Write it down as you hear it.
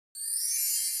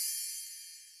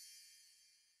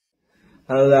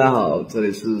Hello， 大家好，这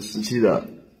里是17期的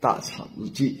大厂日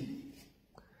记。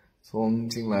从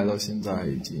进来到现在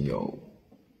已经有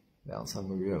2、3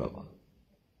个月了吧，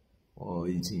我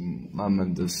已经慢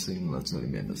慢的适应了这里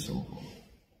面的生活，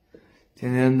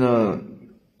天天的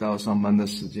到上班的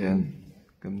时间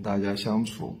跟大家相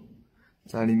处，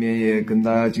在里面也跟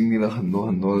大家经历了很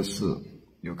多的事，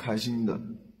有开心的，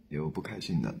有不开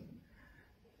心的，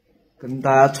跟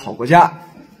大家吵过架，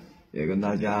也跟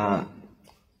大家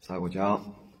撒过娇，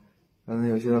可能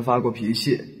有些人发过脾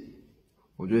气。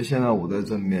我觉得现在我在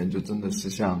这里面就真的是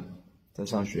像在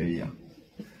上学一样，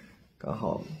刚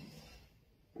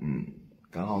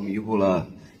好迷糊了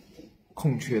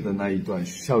空缺的那一段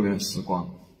校园时光。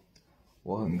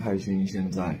我很开心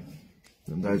现在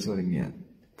能在这里面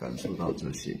感受到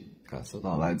这些，感受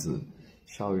到来自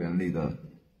校园里的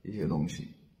一些东西，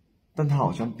但它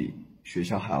好像比学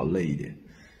校还要累一点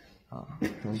啊，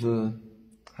但是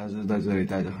还是在这里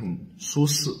待着很舒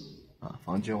适啊，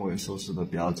房间我也收拾的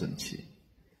比较整齐。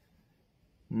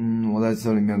我在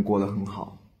这里面过得很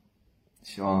好，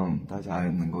希望大家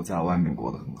也能够在外面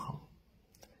过得很好，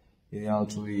一定要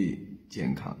注意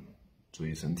健康，注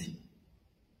意身体。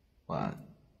晚安。